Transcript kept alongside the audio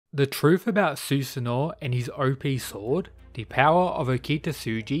The truth about Susanoo and his OP sword, the power of Okita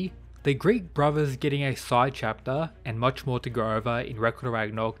Tsuji, the Greek brothers getting a side chapter, and much more to go over in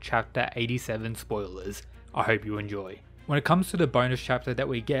Ragnarok chapter 87 spoilers. I hope you enjoy. When it comes to the bonus chapter that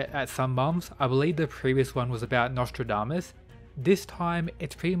we get at some months, I believe the previous one was about Nostradamus. This time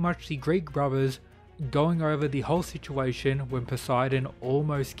it's pretty much the Greek brothers going over the whole situation when Poseidon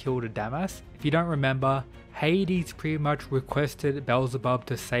almost killed Adamas. If you don't remember, Hades pretty much requested Beelzebub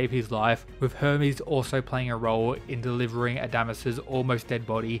to save his life, with Hermes also playing a role in delivering Adamas's almost dead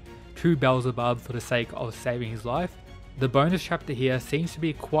body to Beelzebub for the sake of saving his life. The bonus chapter here seems to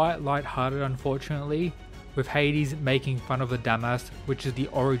be quite light-hearted, unfortunately, with Hades making fun of Adamas, which is the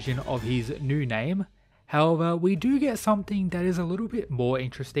origin of his new name. However, we do get something that is a little bit more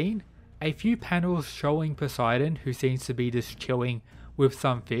interesting. A few panels showing Poseidon, who seems to be just chilling with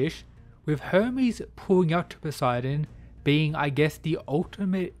some fish, with Hermes pulling up to Poseidon, being I guess the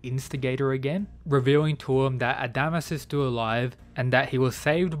ultimate instigator again, revealing to him that Adamas is still alive and that he was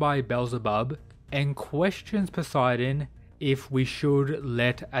saved by Beelzebub, and questions Poseidon if we should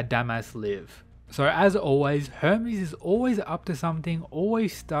let Adamas live. So as always, Hermes is always up to something,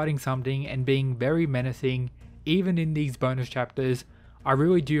 always starting something and being very menacing, even in these bonus chapters. I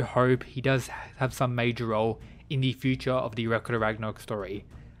really do hope he does have some major role in the future of the Record of Ragnarok story.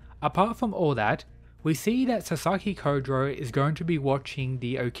 Apart from all that, we see that Sasaki Kojo is going to be watching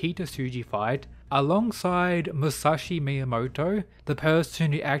the Okita Tsuji fight alongside Musashi Miyamoto, the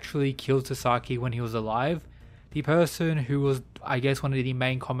person who actually killed Sasaki when he was alive, the person who was, I guess, one of the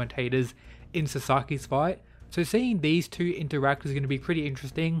main commentators in Sasaki's fight. So seeing these two interact is going to be pretty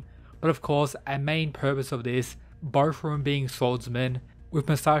interesting, but of course a main purpose of this, both of them being swordsmen, with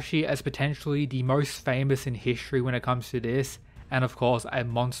Musashi as potentially the most famous in history when it comes to this, and of course a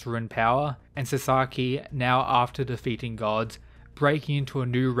monster in power, and Sasaki now after defeating gods, breaking into a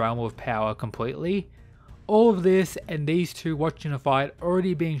new realm of power completely. All of this and these two watching a fight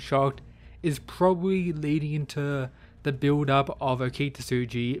already being shocked is probably leading into the build up of Okita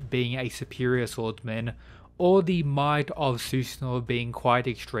Tsuji being a superior swordsman, or the might of Susanoo being quite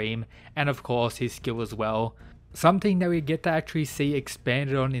extreme, and of course his skill as well. Something that we get to actually see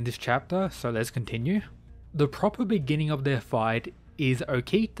expanded on in this chapter, so let's continue. The proper beginning of their fight is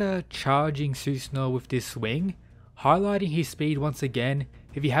Okita charging Susanoo with this swing, highlighting his speed once again.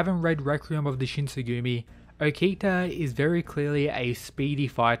 If you haven't read Requiem of the Shinsengumi, Okita is very clearly a speedy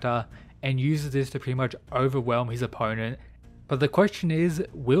fighter and uses this to pretty much overwhelm his opponent. But the question is,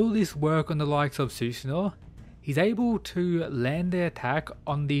 will this work on the likes of Susanoo? He's able to land the attack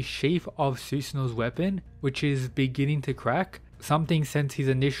on the sheath of Susanoo's weapon, which is beginning to crack, something since his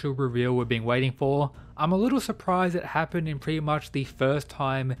initial reveal we've been waiting for. I'm a little surprised it happened in pretty much the first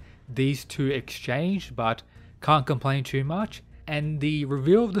time these two exchanged, but can't complain too much. And the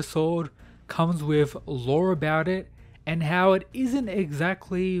reveal of the sword comes with lore about it, and how it isn't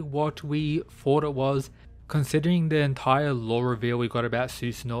exactly what we thought it was, considering the entire lore reveal we got about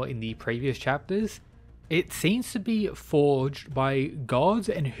Susanoo in the previous chapters. It seems to be forged by gods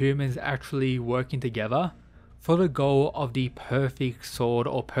and humans actually working together for the goal of the perfect sword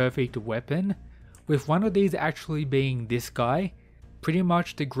or perfect weapon, with one of these actually being this guy, pretty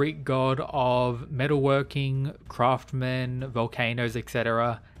much the Greek god of metalworking, craftsmen, volcanoes,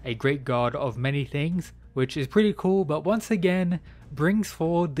 etc. A Greek god of many things, which is pretty cool, but once again brings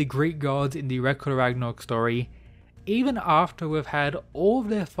forward the Greek gods in the Record of Ragnarok story. Even after we've had all of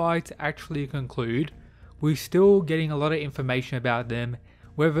their fights actually conclude, we're still getting a lot of information about them,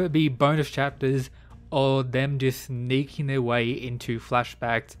 whether it be bonus chapters or them just sneaking their way into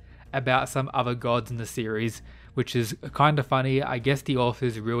flashbacks about some other gods in the series, which is kind of funny. I guess the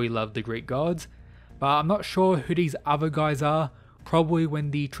authors really love the Greek gods, but I'm not sure who these other guys are. Probably when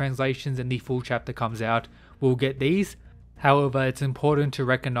the translations and the full chapter comes out, we'll get these. However, it's important to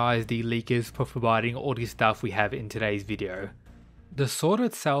recognize the leakers for providing all the stuff we have in today's video. The sword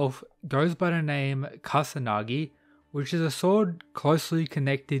itself goes by the name Kusanagi, which is a sword closely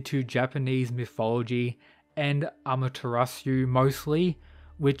connected to Japanese mythology and Amaterasu mostly,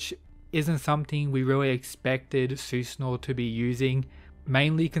 which isn't something we really expected Susanoo to be using,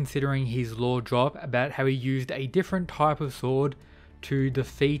 mainly considering his lore drop about how he used a different type of sword to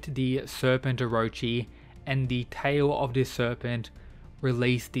defeat the serpent Orochi, and the tail of this serpent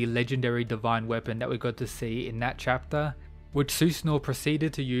released the legendary divine weapon that we got to see in that chapter, which Susanoo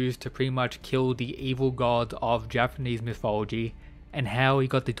proceeded to use to pretty much kill the evil gods of Japanese mythology, and how he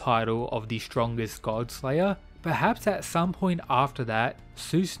got the title of the strongest god slayer. Perhaps at some point after that,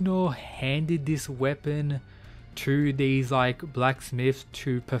 Susanoo handed this weapon to these like blacksmiths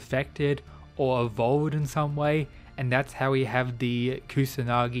to perfect it or evolve it in some way, and that's how we have the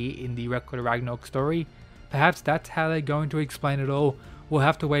Kusanagi in the Record of Ragnarok story. Perhaps that's how they're going to explain it all. We'll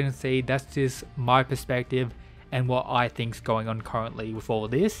have to wait and see. That's just my perspective and what I think's going on currently with all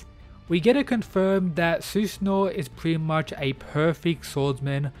of this. We get it confirmed that Susanoo is pretty much a perfect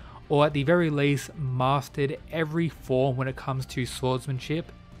swordsman, or at the very least mastered every form when it comes to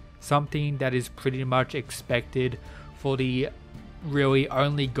swordsmanship, something that is pretty much expected for the really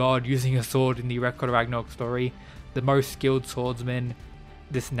only god using a sword in the Record of Ragnarok story, the most skilled swordsman.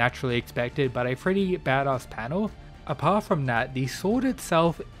 This naturally expected, but a pretty badass panel. Apart from that, the sword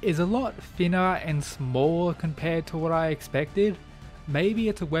itself is a lot thinner and smaller compared to what I expected. Maybe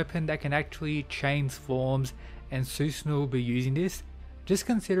it's a weapon that can actually change forms, and Susanoo will be using this. Just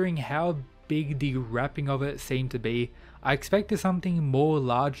considering how big the wrapping of it seemed to be, I expected something more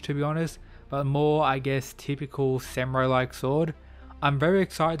large, to be honest, but more, I guess, typical samurai-like sword. I'm very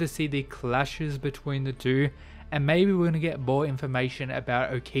excited to see the clashes between the two, and maybe we're going to get more information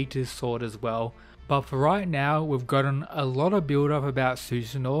about Okita's sword as well. But for right now, we've gotten a lot of build up about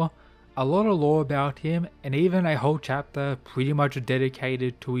Susanoo, a lot of lore about him, and even a whole chapter pretty much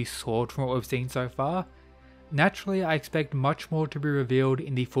dedicated to his sword from what we've seen so far. Naturally, I expect much more to be revealed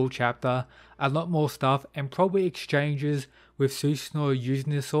in the full chapter, a lot more stuff, and probably exchanges with Susanoo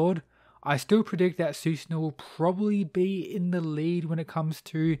using the sword. I still predict that Susanoo will probably be in the lead when it comes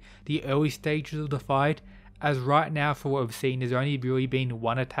to the early stages of the fight, as right now for what we've seen there's only really been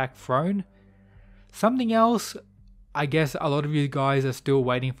one attack thrown. Something else I guess a lot of you guys are still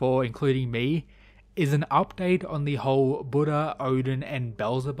waiting for, including me, is an update on the whole Buddha, Odin and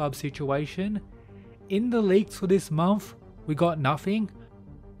Beelzebub situation. In the leaks for this month, we got nothing.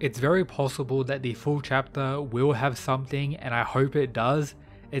 It's very possible that the full chapter will have something, and I hope it does.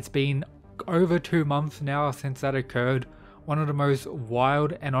 It's been over 2 months now since that occurred. One of the most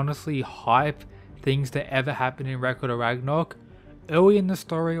wild and honestly hype things to ever happen in Record of Ragnarok. Early in the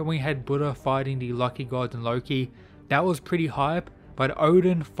story, when we had Buddha fighting the Lucky Gods and Loki, that was pretty hype, but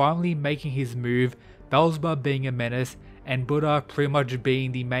Odin finally making his move, Beelzebub being a menace, and Buddha pretty much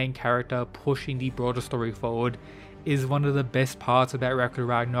being the main character pushing the broader story forward is one of the best parts about Record of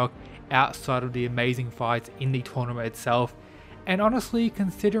Ragnarok outside of the amazing fights in the tournament itself. And honestly,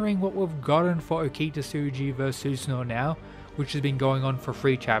 considering what we've gotten for Okita Tsuji vs Susanoo now, which has been going on for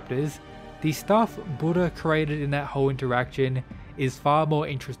 3 chapters, the stuff Buddha created in that whole interaction is far more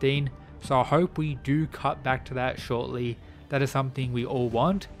interesting, so I hope we do cut back to that shortly. That is something we all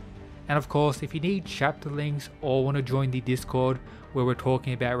want. And of course, if you need chapter links or want to join the Discord where we're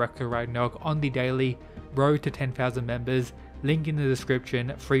talking about Record of Ragnarok on the daily, road to 10,000 members, link in the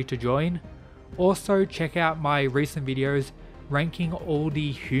description, free to join. Also check out my recent videos ranking all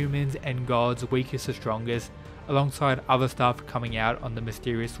the humans and gods weakest to strongest, alongside other stuff coming out on the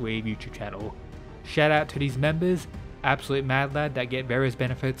Mysterious Weave YouTube channel. Shout out to these members, absolute mad lad that get various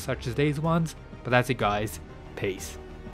benefits such as these ones, but that's it guys, peace.